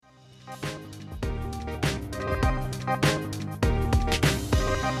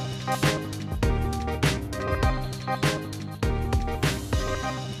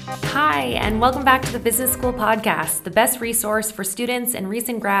and welcome back to the Business School Podcast, the best resource for students and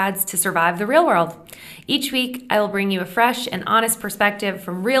recent grads to survive the real world. Each week, I will bring you a fresh and honest perspective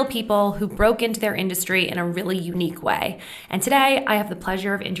from real people who broke into their industry in a really unique way. And today, I have the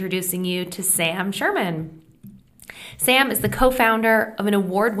pleasure of introducing you to Sam Sherman. Sam is the co-founder of an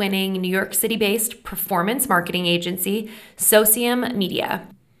award-winning New York City-based performance marketing agency, Socium Media.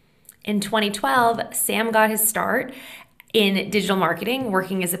 In 2012, Sam got his start in digital marketing,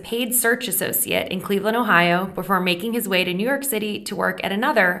 working as a paid search associate in Cleveland, Ohio, before making his way to New York City to work at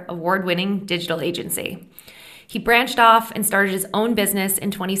another award-winning digital agency. He branched off and started his own business in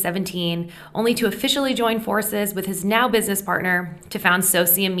 2017, only to officially join forces with his now business partner to found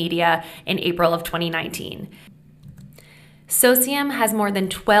Socium Media in April of 2019. Socium has more than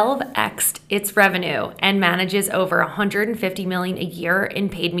 12x'd its revenue and manages over $150 million a year in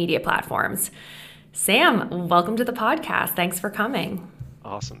paid media platforms. Sam, welcome to the podcast. Thanks for coming.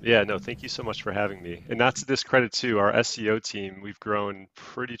 Awesome. Yeah, no, thank you so much for having me. And not to discredit too, our SEO team, we've grown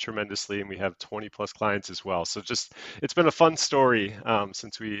pretty tremendously and we have 20 plus clients as well. So it's been a fun story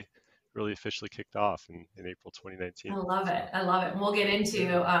since we really officially kicked off in April 2019. I love it. I love it. And we'll get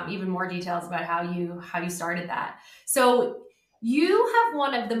into even more details about how you started that. So you have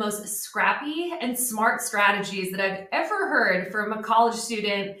one of the most scrappy and smart strategies that I've ever heard from a college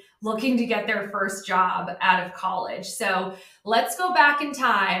student looking to get their first job out of college. So let's go back in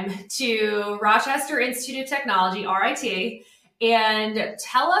time to Rochester Institute of Technology, RIT, and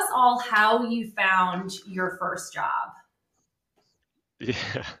tell us all how you found your first job.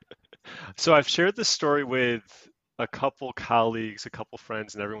 Yeah. So I've shared this story with a couple colleagues, a couple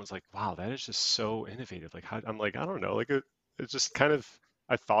friends, and everyone's like, wow, that is just so innovative. Like, I'm like, I don't know, like it's just kind of,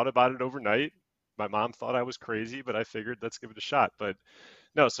 I thought about it overnight. My mom thought I was crazy, but I figured let's give it a shot. But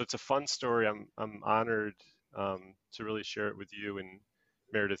no, so it's a fun story. I'm honored to really share it with you and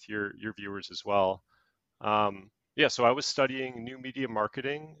Meredith, your viewers as well. Yeah, so I was studying new media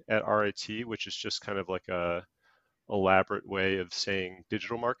marketing at RIT, which is just kind of like a elaborate way of saying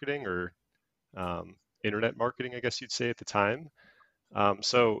digital marketing or internet marketing, I guess you'd say at the time.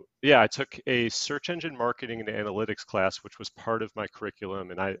 So yeah, I took a search engine marketing and analytics class, which was part of my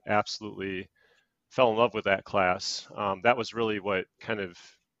curriculum, and I absolutely fell in love with that class. That was really what kind of,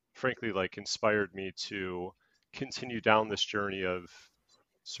 frankly, like inspired me to continue down this journey of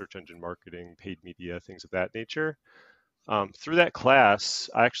search engine marketing, paid media, things of that nature. Through that class,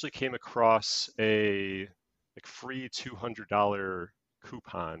 I actually came across a free $200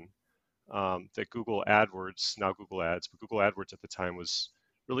 coupon that Google AdWords, now Google Ads, but Google AdWords at the time was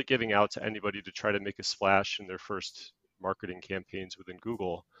really giving out to anybody to try to make a splash in their first marketing campaigns within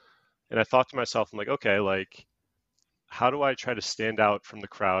Google. And I thought to myself, I'm like, okay, like, how do I try to stand out from the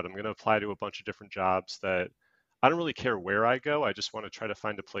crowd? I'm going to apply to a bunch of different jobs that I don't really care where I go. I just want to try to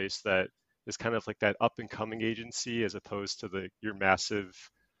find a place that is kind of like that up and coming agency as opposed to your massive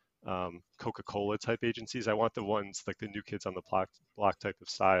Coca-Cola type agencies. I want the ones like the new kids on the block type of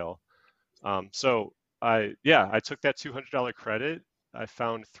style. So I took that $200 credit. I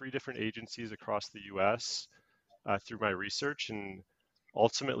found 3 different agencies across the US through my research and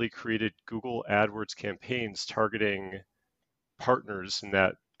ultimately created Google AdWords campaigns targeting partners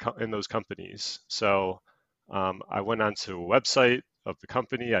in those companies. So I went onto a website of the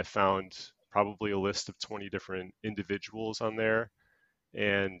company. I found probably a list of 20 different individuals on there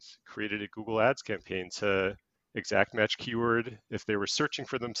and created a Google Ads campaign to exact match keyword if they were searching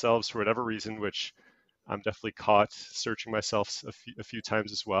for themselves for whatever reason, which I'm definitely caught searching myself a few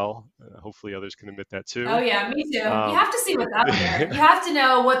times as well. Hopefully others can admit that Oh too. yeah, me too. You have to see what's out there. You have to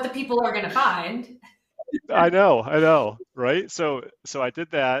know what the people are going to find. I know, right? So I did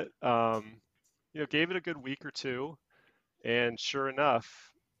that, gave it a good week or two, and sure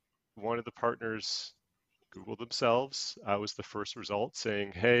enough, one of the partners Googled themselves. I was the first result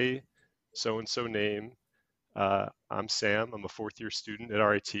saying, "Hey, so and so name. I'm Sam. I'm a 4th year student at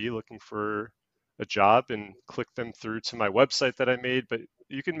RIT looking for a job," and click them through to my website that I made. But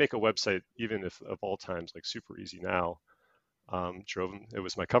you can make a website even if of all times like super easy now. Drove them. It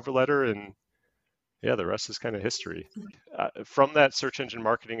was my cover letter, and yeah, the rest is kind of history. From that search engine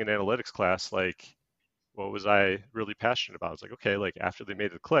marketing and analytics class, like what was I really passionate about? I was like, okay, like after they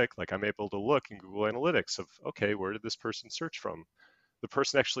made the click, like I'm able to look in Google Analytics of, okay, where did this person search from? The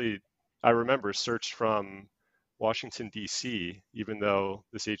person actually, I remember, searched from Washington, D.C., even though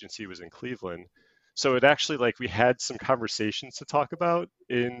this agency was in Cleveland. So it actually, like, we had some conversations to talk about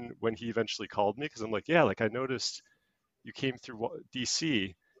in when he eventually called me, because I'm like, yeah, like I noticed you came through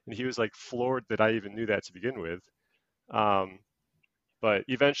DC, and he was like floored that I even knew that to begin with. Um, But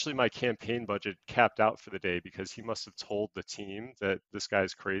eventually my campaign budget capped out for the day because he must have told the team that this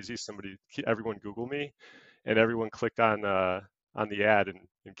guy's crazy. Everyone Google me, and everyone clicked on the ad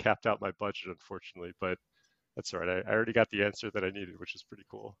and capped out my budget, unfortunately. But that's all right. I already got the answer that I needed, which is pretty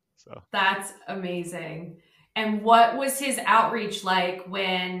cool. So. That's amazing. And what was his outreach like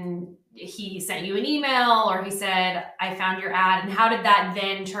when he sent you an email or he said, I found your ad? And how did that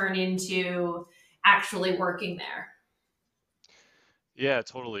then turn into actually working there? Yeah,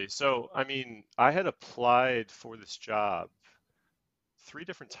 totally. So, I mean, I had applied for this job three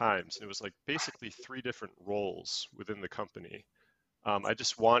different times, and it was like basically three different roles within the company. I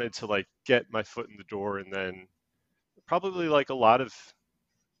just wanted to like get my foot in the door, and then probably like a lot of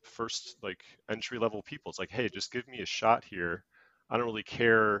first like entry level people, it's like, hey, just give me a shot here. I don't really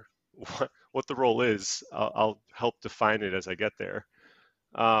care what the role is. I'll help define it as I get there.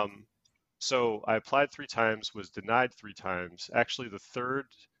 Um, So I applied three times, was denied three times. Actually, the third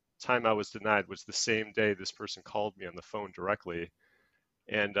time I was denied was the same day this person called me on the phone directly.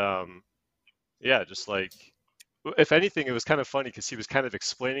 And yeah, just like, if anything, it was kind of funny because he was kind of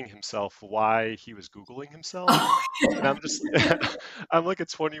explaining himself why he was Googling himself. Oh, And yeah. I'm just, I'm like a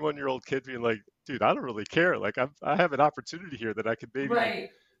 21-year-old kid being like, dude, I don't really care. Like, I have an opportunity here that I could maybe, Right.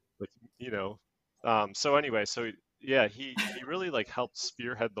 like, you know. So anyway, so yeah, he really like helped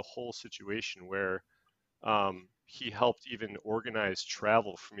spearhead the whole situation where he helped even organize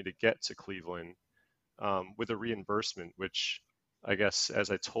travel for me to get to Cleveland with a reimbursement, which I guess as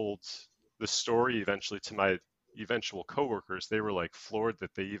I told the story eventually to my eventual coworkers, they were like floored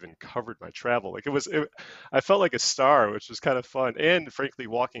that they even covered my travel. I felt like a star, which was kind of fun. And frankly,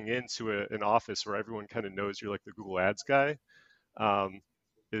 walking into an office where everyone kind of knows you're like the Google Ads guy, um,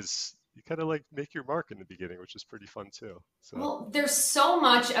 is you kind of like make your mark in the beginning, which is pretty fun too. So. Well, there's so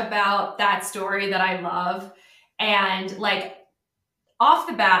much about that story that I love. And like off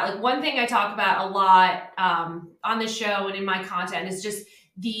the bat, like one thing I talk about a lot on the show and in my content is just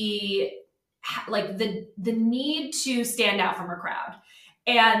the the need to stand out from a crowd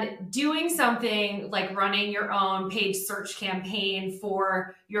and doing something like running your own paid search campaign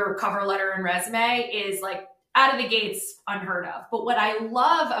for your cover letter and resume is like out of the gates unheard of. But what I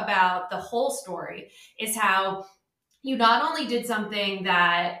love about the whole story is how you not only did something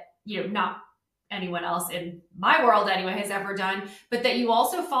that, not anyone else in my world anyway has ever done, but that you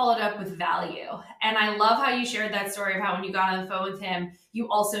also followed up with value. And I love how you shared that story of how when you got on the phone with him, you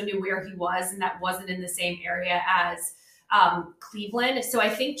also knew where he was and that wasn't in the same area as Cleveland. So I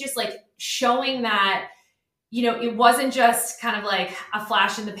think just like showing that, it wasn't just kind of like a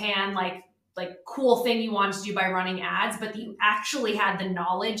flash in the pan, like cool thing you wanted to do by running ads, but you actually had the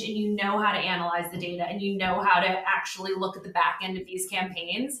knowledge and you know how to analyze the data and you know how to actually look at the back end of these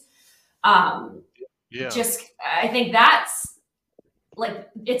campaigns. Um, Yeah. just I think that's like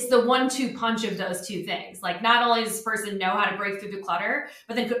it's the 1-2 punch of those two things. Like not only does this person know how to break through the clutter,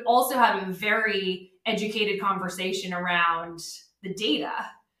 but then could also have a very educated conversation around the data.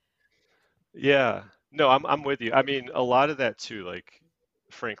 Yeah, no, I'm with you. I mean, a lot of that too, like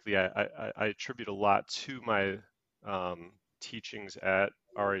frankly, I attribute a lot to my teachings at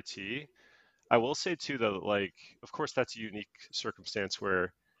RIT. I will say too, though, like of course that's a unique circumstance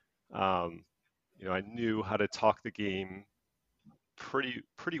where um, I knew how to talk the game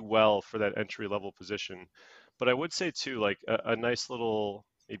pretty well for that entry level position. But I would say too, like a nice little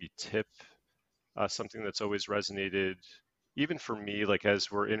maybe tip, something that's always resonated, even for me, like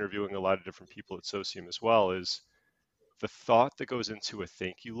as we're interviewing a lot of different people at Socium as well, is the thought that goes into a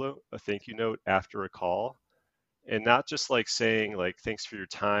thank you note after a call, and not just like saying like thanks for your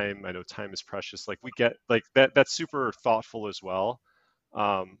time. I know time is precious. Like we get like that. That's super thoughtful as well.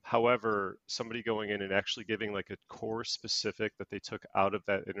 However, somebody going in and actually giving like a core specific that they took out of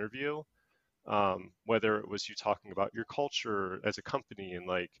that interview, whether it was you talking about your culture as a company and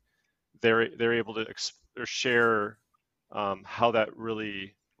like they're able to or share how that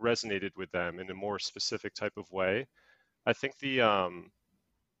really resonated with them in a more specific type of way. I think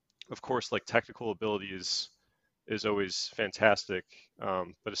of course, like technical ability is always fantastic,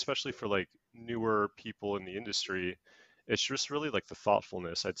 but especially for like newer people in the industry, it's just really like the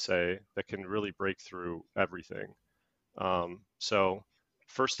thoughtfulness, I'd say, that can really break through everything. So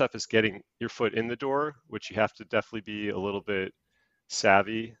first step is getting your foot in the door, which you have to definitely be a little bit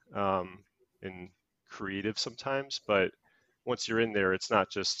savvy and creative sometimes. But once you're in there, it's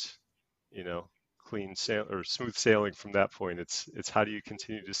not just, you know, clean sail or smooth sailing from that point. It's how do you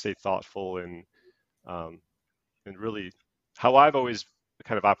continue to stay thoughtful um, and really how I've always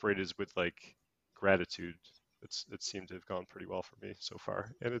kind of operated is with like gratitude. it seemed to have gone pretty well for me so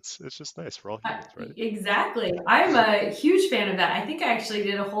far. And it's just nice. We're all humans, right? Exactly. I'm a huge fan of that. I think I actually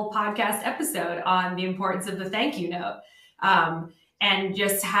did a whole podcast episode on the importance of the thank you note, and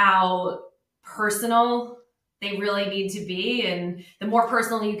just how personal they really need to be. And the more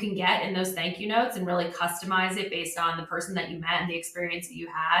personal you can get in those thank you notes and really customize it based on the person that you met and the experience that you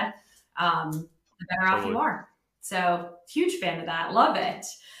had, the better off you Totally. are. So, huge fan of that. Love it.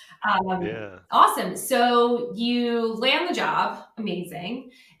 Yeah. Awesome. So you land the job, amazing.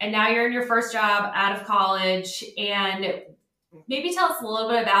 And now you're in your first job out of college. And maybe tell us a little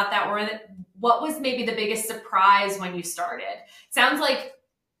bit about that. What was maybe the biggest surprise when you started? Sounds like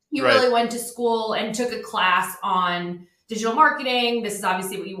you Right. really went to school and took a class on digital marketing. This is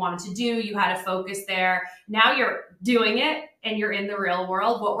obviously what you wanted to do. You had a focus there. Now you're doing it and you're in the real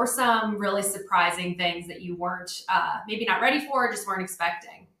world. What were some really surprising things that you weren't maybe not ready for, or just weren't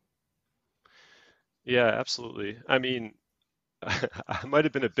expecting? Yeah, absolutely. I mean, I might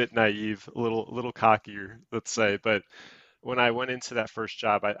have been a bit naive, a little cockier, let's say, but when I went into that first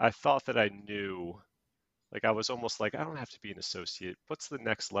job, I thought that I knew, like I was almost like, I don't have to be an associate. What's the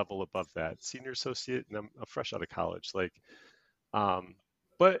next level above that? Senior associate, and I'm fresh out of college. Um,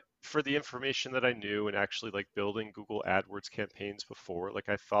 but for the information that I knew and actually like building Google AdWords campaigns before, like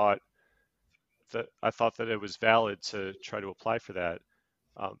I thought that it was valid to try to apply for that.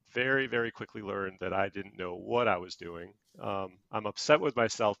 Very, very quickly learned that I didn't know what I was doing. I'm upset with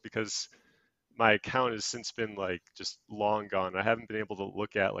myself because my account has since been like just long gone. I haven't been able to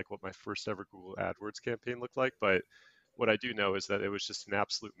look at like what my first ever Google AdWords campaign looked like, but what I do know is that it was just an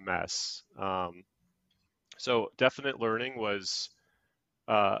absolute mess. So definite learning was,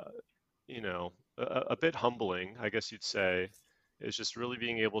 uh, a bit humbling, I guess you'd say, is just really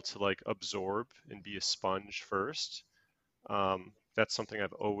being able to like absorb and be a sponge first. That's something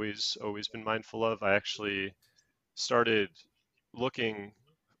I've always been mindful of. I actually started looking,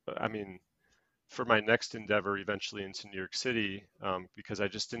 I mean, for my next endeavor eventually into New York City, because I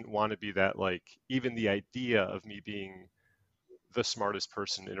just didn't want to be that, like, even the idea of me being the smartest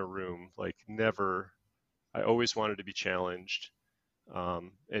person in a room, like, never, I always wanted to be challenged.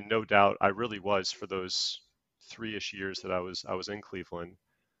 And no doubt I really was for those 3-ish years that I was in Cleveland.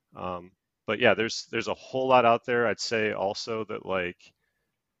 But yeah, there's a whole lot out there. I'd say also that like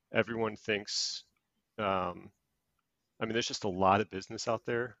everyone thinks, um, I mean, there's just a lot of business out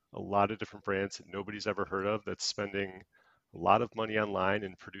there, a lot of different brands that nobody's ever heard of that's spending a lot of money online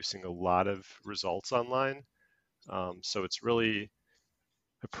and producing a lot of results online. So it's really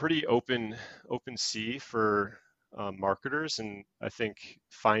a pretty open sea for marketers, and I think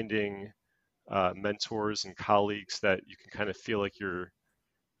finding mentors and colleagues that you can kind of feel like you're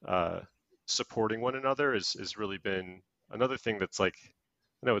uh, supporting one another is really been another thing that's like,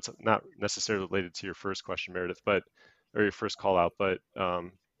 I know it's not necessarily related to your first question, Meredith, but or your first call out, but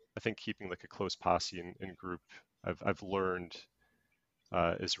I think keeping like a close posse and group, I've learned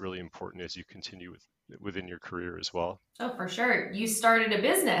is really important as you continue within your career as well. Oh, for sure. You started a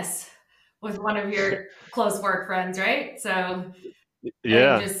business with one of your close work friends, right? So I think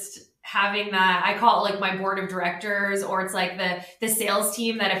Yeah, just having that, I call it like my board of directors, or it's like the sales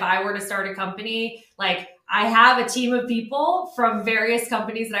team that if I were to start a company, like I have a team of people from various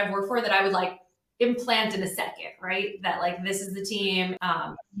companies that I've worked for that I would like implant in a second, right? That like this is the team.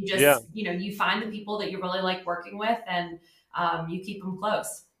 You yeah. just, you find the people that you really like working with, and you keep them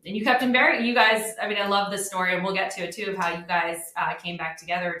close. And you kept them very, you guys, I mean, I love this story, and we'll get to it too, of how you guys came back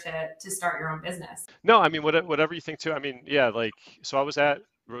together to start your own business. No, I mean, whatever you think too. I mean, yeah, like, so I was at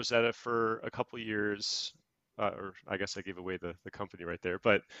Rosetta for a couple years, or I guess I gave away the company right there,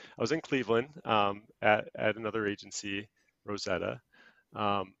 but I was in Cleveland, at another agency, Rosetta.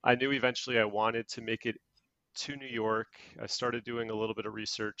 I knew eventually I wanted to make it to New York. I started doing a little bit of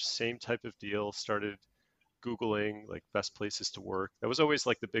research, same type of deal, started Googling like best places to work. That was always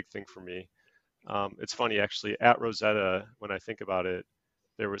like the big thing for me. It's funny actually, at Rosetta, when I think about it,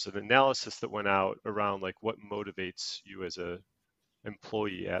 there was an analysis that went out around like what motivates you as a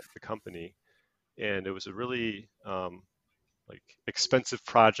employee at the company, and it was a really like expensive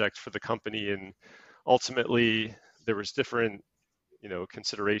project for the company, and ultimately there was different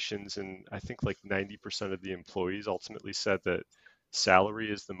considerations, and I think like 90% of the employees ultimately said that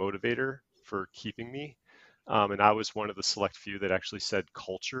salary is the motivator for keeping me, and I was one of the select few that actually said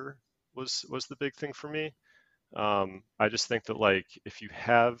culture was the big thing for me. I just think that like if you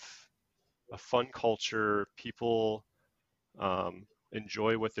have a fun culture, people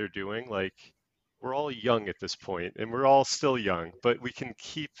enjoy what they're doing. Like we're all young at this point, and we're all still young, but we can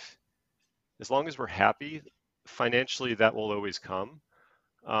keep, as long as we're happy, financially that will always come.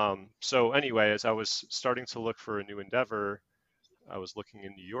 So anyway, as I was starting to look for a new endeavor, I was looking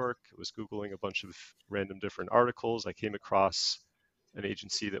in New York, I was Googling a bunch of random different articles. I came across an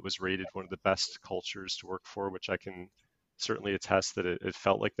agency that was rated one of the best cultures to work for, which I can certainly attest that it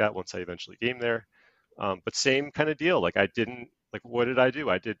felt like that once I eventually came there. But same kind of deal. Like I didn't like what did I do?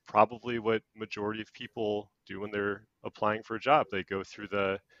 I did probably what majority of people do when they're applying for a job. They go through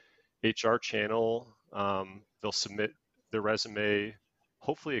the HR channel. They'll submit their resume,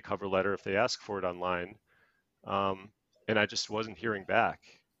 hopefully a cover letter if they ask for it online. Um, and I just wasn't hearing back.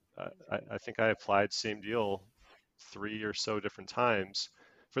 I think I applied same deal 3 or so different times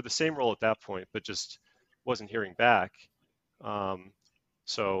for the same role at that point, but just wasn't hearing back. Um,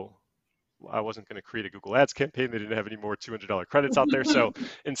 so I wasn't going to create a Google Ads campaign. They didn't have any more $200 credits out there. So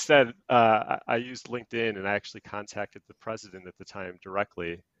instead, I used LinkedIn and I actually contacted the president at the time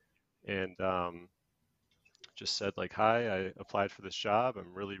directly and just said like, "Hi, I applied for this job.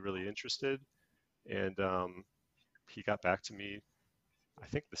 I'm really, really interested." And he got back to me, I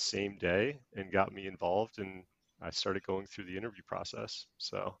think the same day, and got me involved, and I started going through the interview process.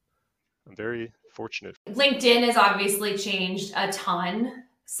 So I'm very fortunate. LinkedIn has obviously changed a ton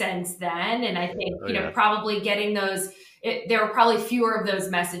since then. And I think, Oh yeah. probably getting those, there were probably fewer of those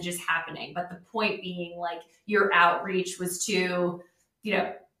messages happening. But the point being, like, your outreach was to, you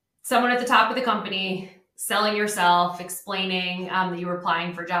know, someone at the top of the company, selling yourself, explaining that you were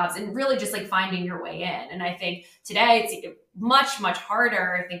applying for jobs, and really just like finding your way in. And I think today it's much, much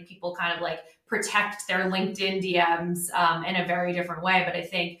harder. I think people kind of like protect their LinkedIn DMs in a very different way. But I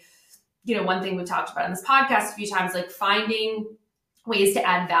think, one thing we talked about on this podcast a few times, like finding ways to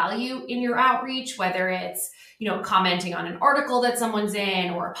add value in your outreach, whether it's, commenting on an article that someone's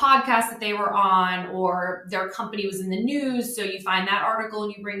in or a podcast that they were on, or their company was in the news. So you find that article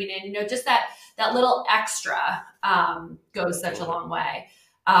and you bring it in, just that little extra goes such a Totally. long way.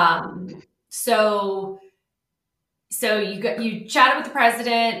 So you chatted with the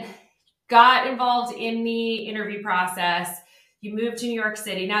president, got involved in the interview process. You moved to New York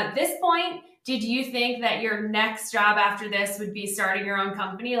City. Now, at this point, did you think that your next job after this would be starting your own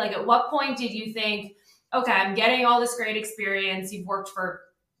company? Like, at what point did you think, okay, I'm getting all this great experience. You've worked for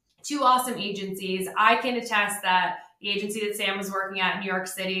two awesome agencies. I can attest that the agency that Sam was working at in New York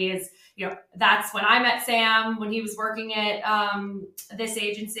City is, that's when I met Sam, when he was working at this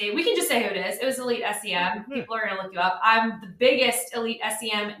agency. We can just say who it is. It was Elite SEM. Yeah. People are going to look you up. I'm the biggest Elite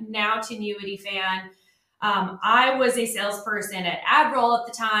SEM now Tenuity fan. I was a salesperson at AdRoll at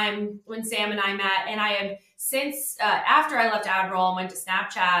the time when Sam and I met, and I have since, after I left AdRoll and went to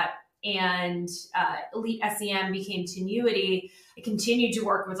Snapchat, and Elite SEM became Tenuity, I continued to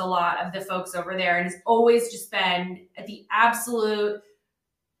work with a lot of the folks over there, and it's always just been the absolute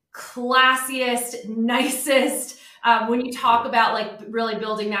classiest, nicest. When you talk about like really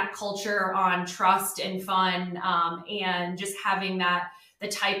building that culture on trust and fun, and just having the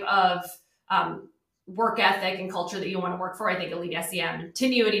type of work ethic and culture that you want to work for, I think Elite SEM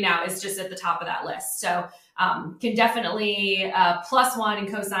Tenuity now is just at the top of that list. So can definitely plus one and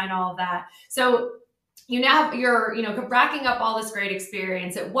co-sign all of that. So you're racking up all this great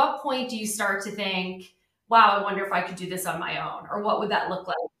experience. At what point do you start to think, wow, I wonder if I could do this on my own, or what would that look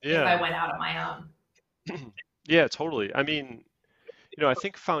like if I Yeah. went out on my own? Yeah, totally. I mean, I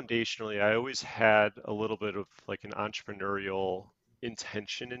think foundationally, I always had a little bit of like an entrepreneurial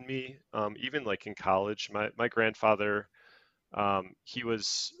intention in me. Even like in college, my grandfather, he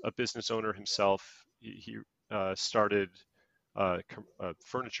was a business owner himself. He started a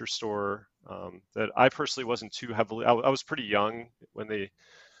furniture store that I personally wasn't too heavily. I was pretty young when they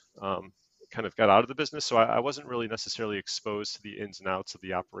um, kind of got out of the business, so I wasn't really necessarily exposed to the ins and outs of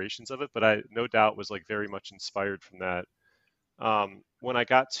the operations of it. But I no doubt was like very much inspired from that. When I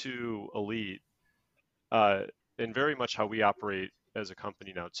got to Elite, uh, and very much how we operate as a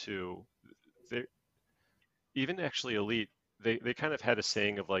company now too, they, even actually Elite, they kind of had a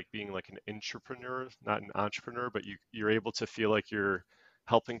saying of like being like an entrepreneur, not an entrepreneur, but you're able to feel like you're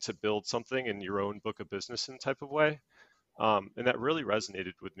helping to build something in your own book of business in type of way. And that really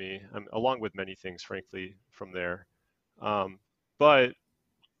resonated with me, along with many things, frankly, from there. Um, but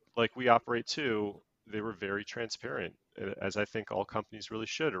like we operate too, they were very transparent, as I think all companies really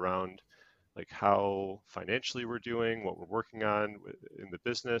should, around like how financially we're doing, what we're working on in the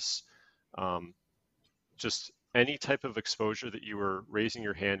business, um, just any type of exposure that you were raising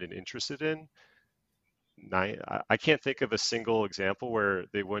your hand and interested in. I can't think of a single example where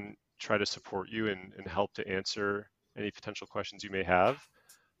they wouldn't try to support you and help to answer any potential questions you may have.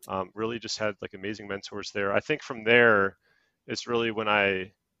 Really just had like amazing mentors there. I think from there, it's really when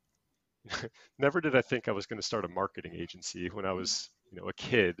I never did I think I was going to start a marketing agency when I was a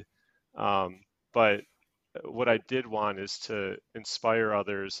kid. But what I did want is to inspire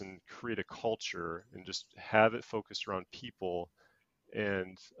others and create a culture and just have it focused around people.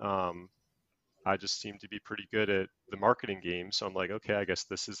 And I just seem to be pretty good at the marketing game. So I'm like, okay, I guess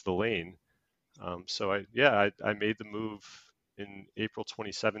this is the lane. So I made the move in April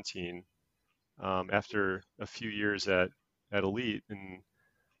 2017 after a few years at Elite, and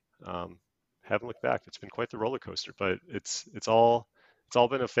um, haven't looked back. It's been quite the roller coaster, but it's all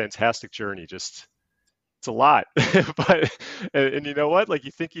been a fantastic journey. Just it's a lot, but and you know what? Like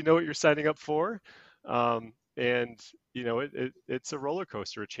you think you know what you're signing up for, and it's a roller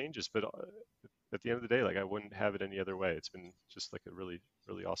coaster. It changes, but at the end of the day, like I wouldn't have it any other way. It's been just like a really,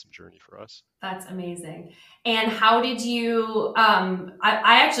 really awesome journey for us. That's amazing. And how did you?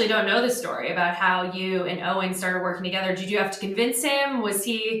 I actually don't know the story about how you and Owen started working together. Did you have to convince him? Was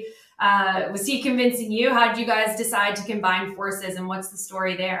he convincing you? How did you guys decide to combine forces? And what's the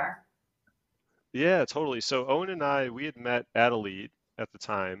story there? Yeah, totally. So Owen and I, we had met at Elite at the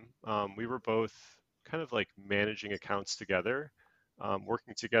time. We were both kind of like managing accounts together,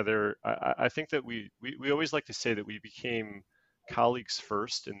 working together. I think that we always like to say that we became colleagues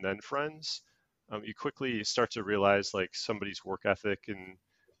first and then friends. You quickly start to realize like somebody's work ethic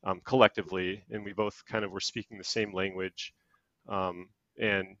and collectively, and we both kind of were speaking the same language. Um,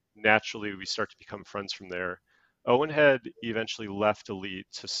 and naturally, we start to become friends from there. Owen had eventually left Elite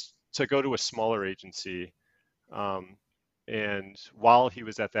to go to a smaller agency. Um, and while he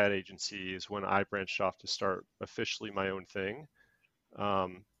was at that agency is when I branched off to start officially my own thing.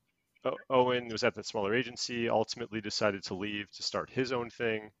 Um, Owen was at that smaller agency, ultimately decided to leave to start his own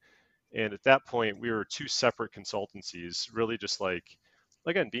thing. And at that point, we were two separate consultancies, really just like,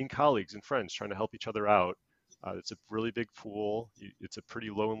 again, being colleagues and friends, trying to help each other out. It's a really big pool. It's a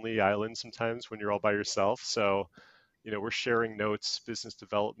pretty lonely island sometimes when you're all by yourself. So we're sharing notes, business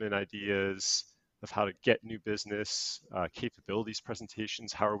development ideas of how to get new business, capabilities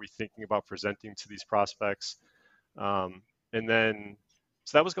presentations. How are we thinking about presenting to these prospects? Um, and then,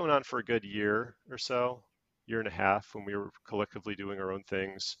 so that was going on for a good year or so, year and a half when we were collectively doing our own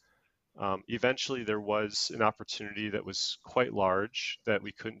things. Eventually, there was an opportunity that was quite large that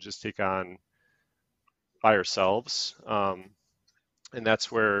we couldn't just take on by ourselves. And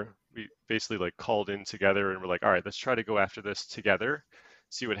that's where we basically like called in together and we're like, all right, let's try to go after this together,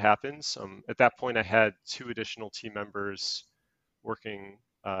 see what happens. At that point, I had two additional team members working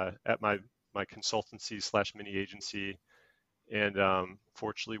at my consultancy slash mini agency, and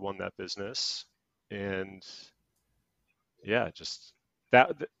fortunately won that business. And yeah, just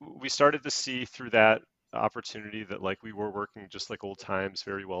we started to see through that opportunity that like we were working just like old times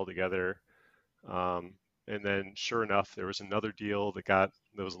very well together. Um, and then sure enough, there was another deal that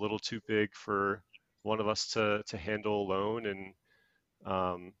was a little too big for one of us to handle alone, and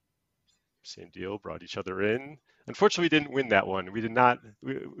um, same deal, brought each other in. Unfortunately, we didn't win that one. We did not.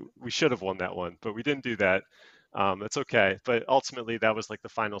 We should have won that one, but we didn't do that. That's okay. But ultimately, that was like the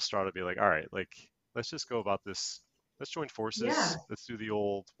final straw to be like, all right, like let's just go about this. Let's join forces. Yeah. Let's do the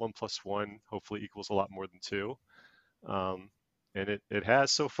old 1 + 1. Hopefully, equals a lot more than two. Um, and it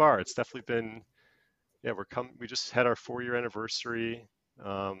has so far. It's definitely been. Yeah, we just had our 4 year anniversary.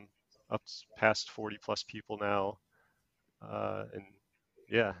 Up past 40 plus people now. And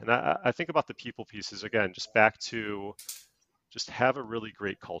yeah, and I think about the people pieces again, just back to just have a really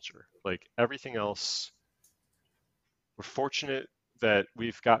great culture. Like everything else, we're fortunate that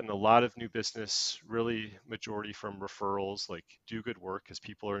we've gotten a lot of new business, really majority from referrals, like do good work because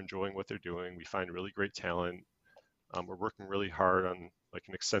people are enjoying what they're doing. We find really great talent. We're working really hard on like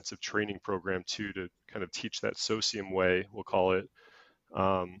an extensive training program too to kind of teach that socium way, we'll call it.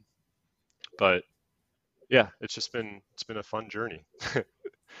 Um, but yeah, it's been a fun journey.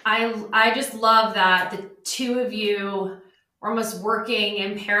 I just love that the two of you were almost working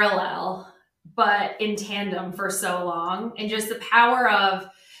in parallel, but in tandem for so long, and just the power of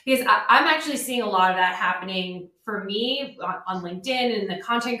because I'm actually seeing a lot of that happening for me on LinkedIn and the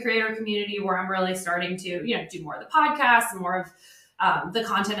content creator community, where I'm really starting to do more of the podcasts and more of the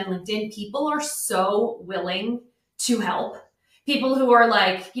content on LinkedIn. People are so willing to help, people who are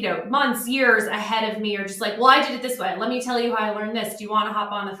like, months, years ahead of me are just like, well, I did it this way. Let me tell you how I learned this. Do you want to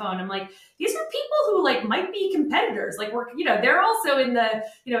hop on the phone? I'm like, these are people who like might be competitors. Like they're also in the,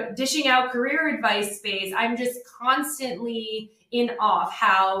 dishing out career advice space. I'm just constantly in awe of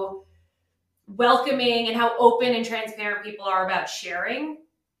how welcoming and how open and transparent people are about sharing.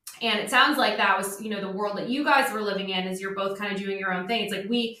 And it sounds like that was, the world that you guys were living in as you're both kind of doing your own thing. It's like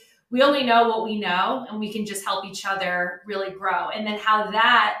we only know what we know and we can just help each other really grow. And then how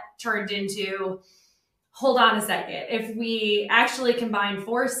that turned into hold on a second. If we actually combine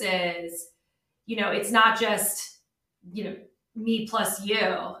forces, it's not just, you know, me plus you.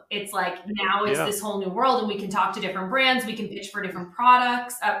 It's like now it's Yeah. this whole new world, and we can talk to different brands. We can pitch for different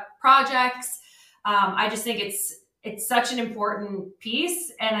projects. I just think it's such an important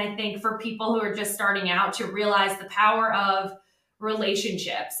piece, and I think for people who are just starting out to realize the power of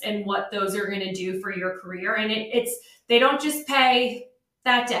relationships and what those are going to do for your career. And it's they don't just pay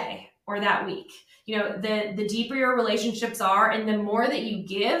that day or that week. The deeper your relationships are, and the more that you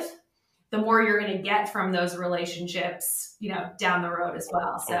give, the more you're going to get from those relationships, down the road as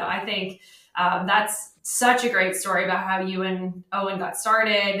well. So Totally. I think that's such a great story about how you and Owen got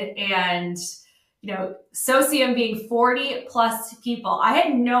started. And, Socium being 40 plus people. I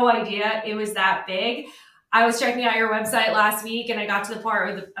had no idea it was that big. I was checking out your website last week, and I got to the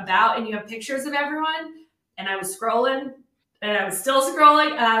part with about, and you have pictures of everyone. And I was scrolling, and I was still scrolling,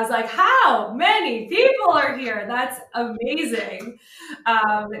 and I was like, how many people are here? That's amazing.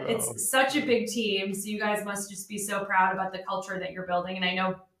 Oh, It's such a yeah. big team. So you guys must just be so proud about the culture that you're building. And I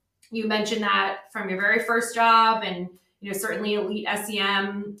know you mentioned that from your very first job, and certainly Elite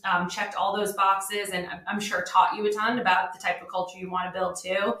SEM checked all those boxes, and I'm sure taught you a ton about the type of culture you want to build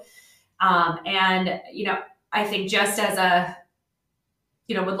too. And I think just as a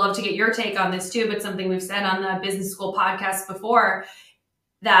would love to get your take on this too, but something we've said on the business school podcast before,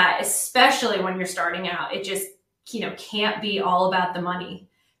 that especially when you're starting out, it just can't be all about the money,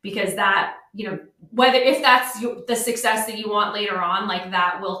 because that whether if that's the success that you want later on, like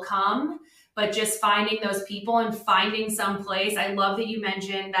that will come, but just finding those people and finding some place. I love that you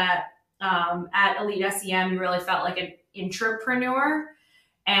mentioned that at Elite SEM you really felt like an entrepreneur,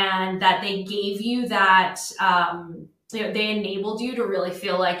 and that they gave you that they enabled you to really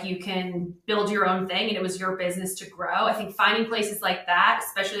feel like you can build your own thing and it was your business to grow. I think finding places like that,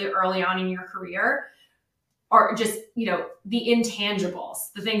 especially early on in your career, are just the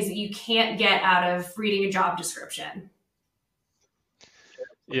intangibles, the things that you can't get out of reading a job description.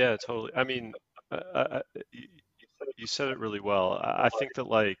 Yeah, totally. I mean, you you said it really well. I think that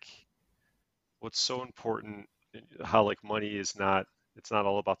like what's so important, how like money is not, it's not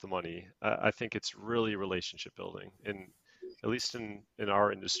all about the money. I think it's really relationship building. And at least in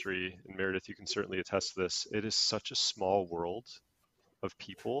our industry, and Meredith, you can certainly attest to this, it is such a small world of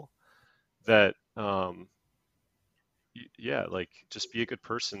people that yeah, like just be a good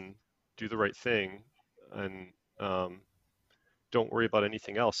person, do the right thing, and don't worry about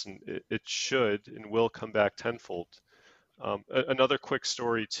anything else, and it should and will come back tenfold. Another quick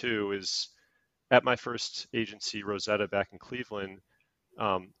story too is at my first agency, Rosetta, back in Cleveland.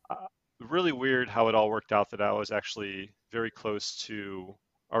 Really weird how it all worked out that I was actually very close to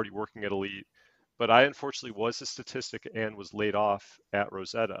already working at Elite, but I unfortunately was a statistic and was laid off at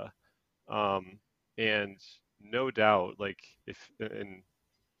Rosetta. Um, and no doubt, like if, and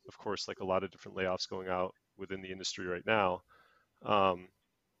of course, like a lot of different layoffs going out within the industry right now. Um,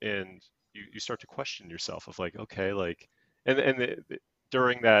 and you start to question yourself of like, okay, like,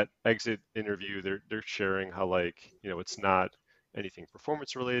 during that exit interview, they're sharing how like, it's not anything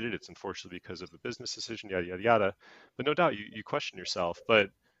performance related. It's unfortunately because of a business decision, yada yada yada. But no doubt you question yourself. But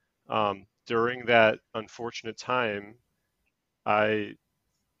during that unfortunate time, I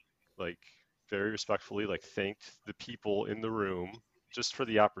like very respectfully like thanked the people in the room just for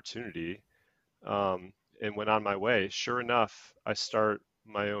the opportunity, um, and went on my way. Sure enough, I start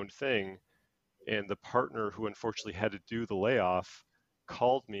my own thing, and the partner who unfortunately had to do the layoff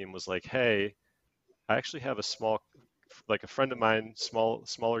called me and was like, "Hey, I actually have a small, like a friend of mine,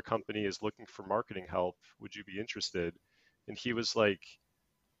 smaller company is looking for marketing help. Would you be interested?" And he was like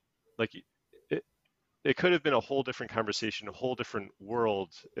it, it could have been a whole different conversation, a whole different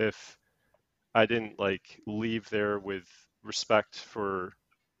world if I didn't like leave there with respect for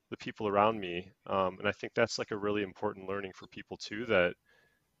the people around me. And I think that's like a really important learning for people too, that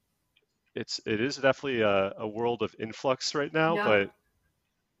it is definitely a world of influx right now, Yep.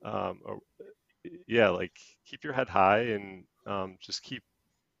 but yeah, like keep your head high and just keep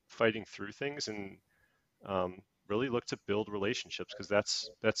fighting through things, and really look to build relationships, because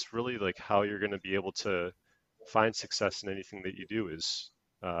that's really like how you're going to be able to find success in anything that you do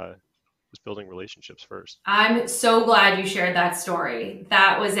uh, is building relationships first. I'm so glad you shared that story.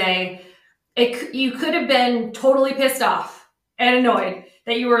 That was you could have been totally pissed off and annoyed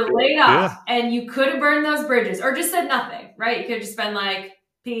that you were laid Yeah, off, and you could have burned those bridges or just said nothing, right? You could have just been like,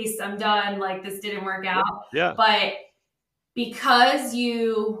 peace, I'm done. Like, this didn't work out. yeah, But because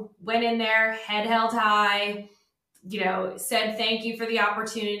you went in there, head held high, said thank you for the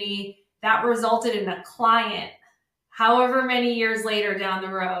opportunity, that resulted in a client however many years later down the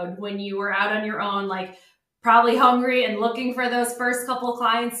road when you were out on your own, like probably hungry and looking for those first couple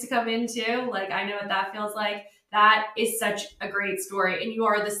clients to come into. Like, I know what that feels like. That is such a great story. And you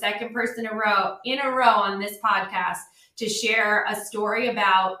are the second person in a row on this podcast to share a story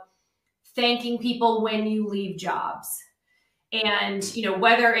about thanking people when you leave jobs. And, Mm,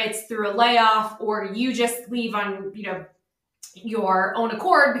 whether it's through a layoff or you just leave on, your own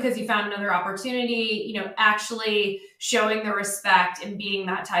accord because you found another opportunity, actually showing the respect and being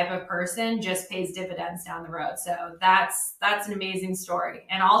that type of person just pays dividends down the road. So that's an amazing story,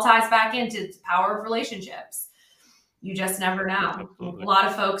 and all ties back into the power of relationships. You just never know. A absolutely. lot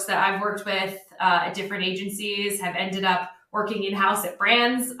of folks that I've worked with at different agencies have ended up working in house at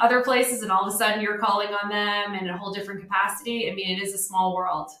brands, other places, and all of a sudden you're calling on them in a whole different capacity. I mean, it is a small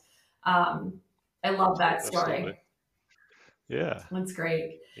world. Um, I love that Absolutely. story. Yeah. That's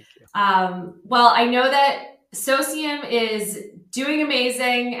great. Thank you. Well, I know that Socium is doing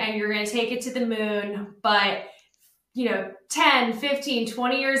amazing and you're going to take it to the moon, but 10, 15,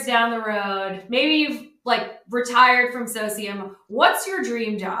 20 years down the road, maybe you've like retired from Socium. What's your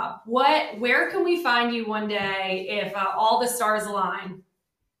dream job? Where can we find you one day if all the stars align?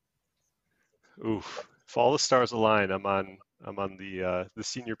 Oof. If all the stars align, I'm on the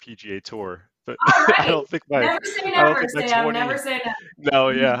senior PGA tour. But All I right. don't think my Never say I don't never, think my Sam. Never 20 say no,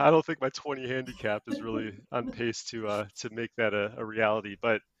 never. yeah, I don't think my 20 handicap is really on pace to make that a reality.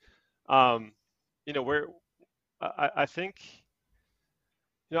 But um, where I think,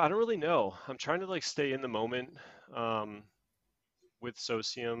 I don't really know. I'm trying to like stay in the moment um with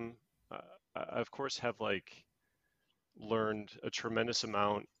Socium. I of course have like learned a tremendous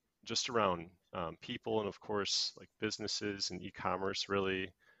amount just around people and of course like businesses and e-commerce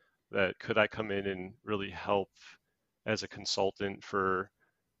really, that could I come in and really help as a consultant for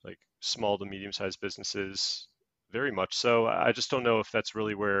like small to medium sized businesses, very much so. I just don't know if that's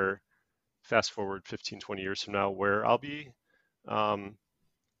really where, fast forward 15, 20 years from now, where I'll be. um,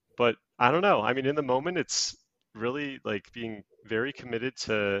 but I don't know, I mean in the moment it's really like being very committed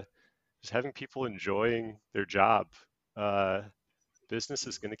to just having people enjoying their job. uh, Business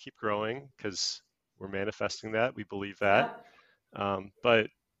is going to keep growing because we're manifesting that. We believe that. Yep. But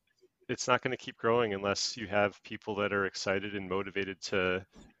it's not going to keep growing unless you have people that are excited and motivated to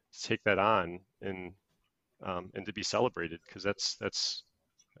take that on and to be celebrated, because that's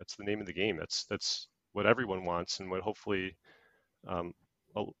the name of the game. That's what everyone wants and what hopefully um,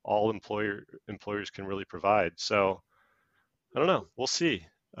 all employers can really provide. So I don't know. We'll see.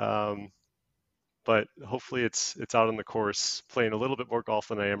 Um, but hopefully it's out on the course, playing a little bit more golf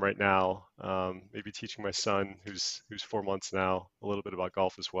than I am right now. Maybe teaching my son, who's 4 months now, a little bit about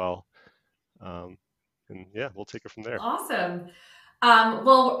golf as well. Um, and yeah, we'll take it from there. Awesome.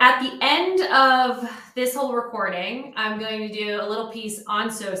 Well, at the end of this whole recording, I'm going to do a little piece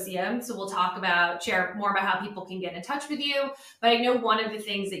on Socium. So we'll share more about how people can get in touch with you. But I know one of the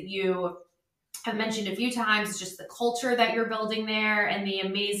things that you have mentioned a few times is just the culture that you're building there and the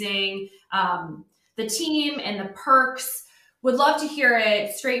amazing, the team and the perks. Would love to hear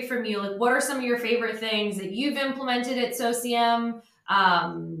it straight from you. Like, what are some of your favorite things that you've implemented at Socium?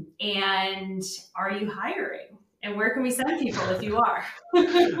 And are you hiring? And where can we send people if you are?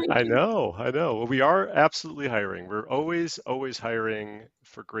 I know, I know. Well, we are absolutely hiring. We're always hiring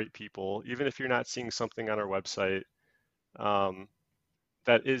for great people, even if you're not seeing something on our website. Um,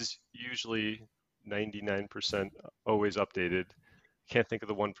 that is usually 99% always updated. Can't think of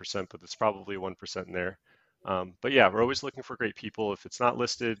the 1%, but it's probably 1% in there. But yeah, we're always looking for great people. If it's not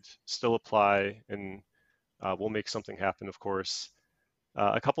listed, still apply, and we'll make something happen, of course.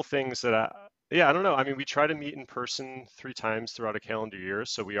 A couple things that yeah, I don't know. I mean, we try to meet in person 3 times throughout a calendar year,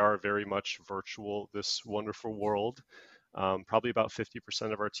 so we are very much virtual, this wonderful world. Probably about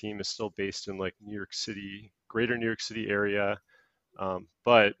 50% of our team is still based in like New York City, greater New York City area.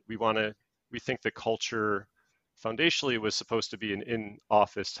 But we think the culture foundationally was supposed to be an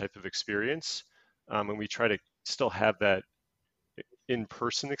in-office type of experience. And we try to still have that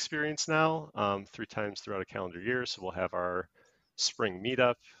in-person experience now, 3 times throughout a calendar year. So we'll have our spring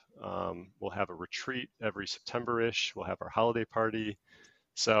meetup. We'll have a retreat every September-ish. We'll have our holiday party.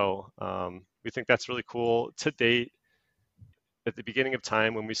 So we think that's really cool. To date, at the beginning of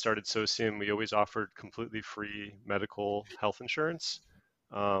time when we started Socium, we always offered completely free medical health insurance.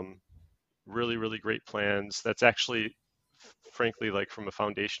 Um, Really, really great plans. That's actually, frankly, like from a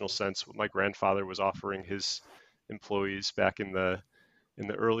foundational sense, what my grandfather was offering his employees back in the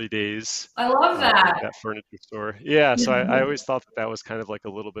early days I love that. at that furniture store. Yeah, so I always thought that that was kind of like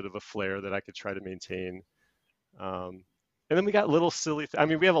a little bit of a flair that I could try to maintain. Um, and then we got little silly. I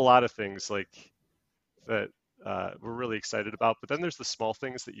mean, we have a lot of things like that. we're really excited about. But then there's the small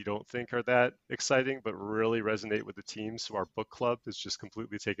things that you don't think are that exciting, but really resonate with the team. So our book club is just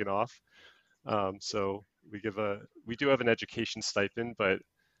completely taken off. So we do have an education stipend, but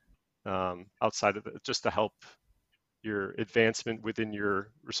outside of it, just to help your advancement within your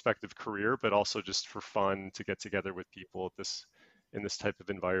respective career, but also just for fun to get together with people in this type of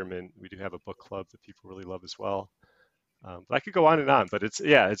environment. We do have a book club that people really love as well. But I could go on and on, but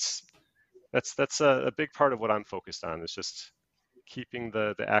that's a big part of what I'm focused on is just keeping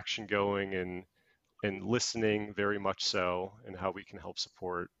the action going and listening very much so, and how we can help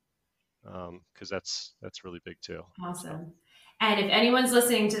support because that's really big too. So Awesome. And if anyone's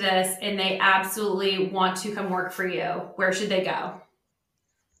listening to this and they absolutely want to come work for you, where should they go?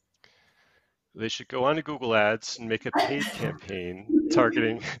 they should go on to Google Ads and make a paid campaign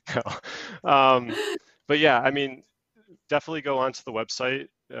targeting. No. But yeah, I mean, definitely go onto the website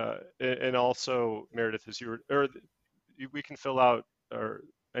and also Meredith, as you were, or we can fill out, or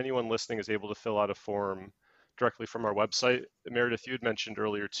anyone listening is able to fill out a form directly from our website. Meredith, you had mentioned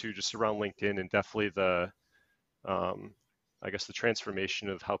earlier too, just around LinkedIn and definitely um, I guess the transformation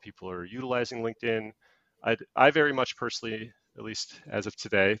of how people are utilizing LinkedIn. I very much personally, at least as of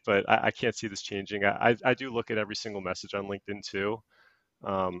today, but I can't see this changing. I do look at every single message on LinkedIn too.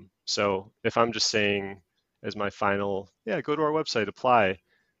 So if I'm just saying as my final, yeah, go to our website, apply,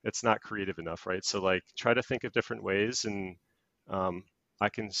 it's not creative enough, right? So like try to think of different ways. And um, I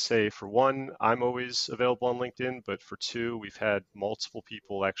can say for one, I'm always available on LinkedIn, but for two, we've had multiple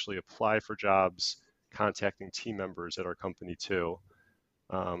people actually apply for jobs contacting team members at our company too.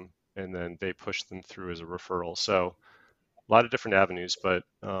 And then they push them through as a referral. So a lot of different avenues, but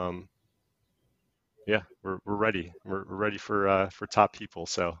yeah, we're ready. We're ready for top people.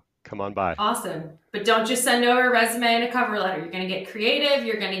 So come on by. Awesome. But don't just send over a resume and a cover letter. You're going to get creative.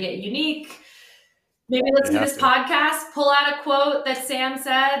 You're going to get unique. Maybe You listen to have this to. podcast, pull out a quote that Sam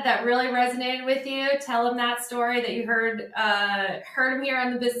said that really resonated with you. Tell him that story that you heard him here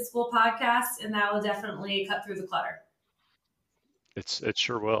on the Business School podcast, and that will definitely cut through the clutter. It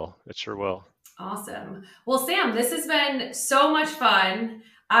sure will. It sure will. Awesome. Well, Sam, this has been so much fun.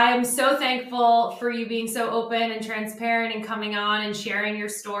 I'm so thankful for you being so open and transparent and coming on and sharing your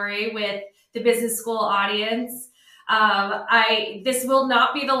story with the business school audience. This will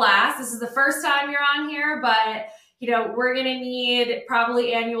not be the last. This is the first time you're on here, but we're going to need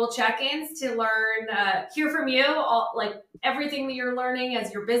probably annual check-ins to learn, hear from you, like everything that you're learning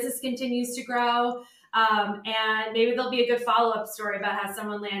as your business continues to grow. And maybe there'll be a good follow-up story about how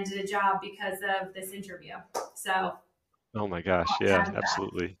someone landed a job because of this interview. So, Oh my gosh. Yeah,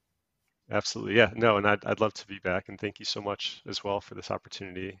 absolutely. Absolutely. Yeah. No, and I'd love to be back. And thank you so much as well for this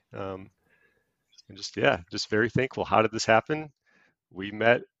opportunity. And just, yeah, just very thankful. How did this happen? We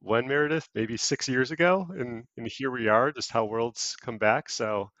met when, Meredith, maybe 6 years ago, and here we are, just how worlds come back.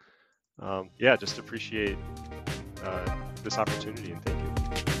 So, yeah, just appreciate uh, this opportunity and thank you.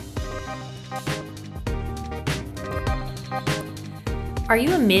 are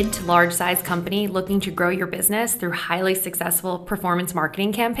you a mid to large size company looking to grow your business through highly successful performance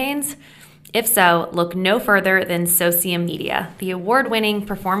marketing campaigns? If so, look no further than Socium Media, the award-winning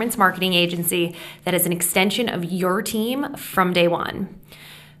performance marketing agency that is an extension of your team from day one.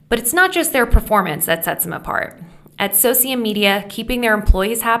 But it's not just their performance that sets them apart. At Socium Media, keeping their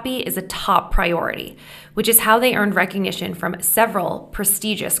employees happy is a top priority, which is how they earned recognition from several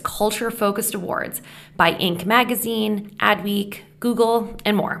prestigious culture-focused awards by Inc. magazine, Adweek, Google,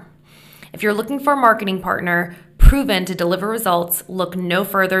 and more. If you're looking for a marketing partner proven to deliver results, look no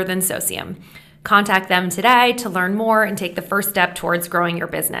further than Socium. Contact them today to learn more and take the first step towards growing your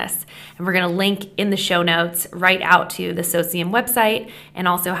business. And we're going to link in the show notes right out to the Socium website and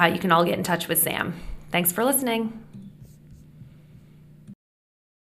also how you can all get in touch with Sam. Thanks for listening.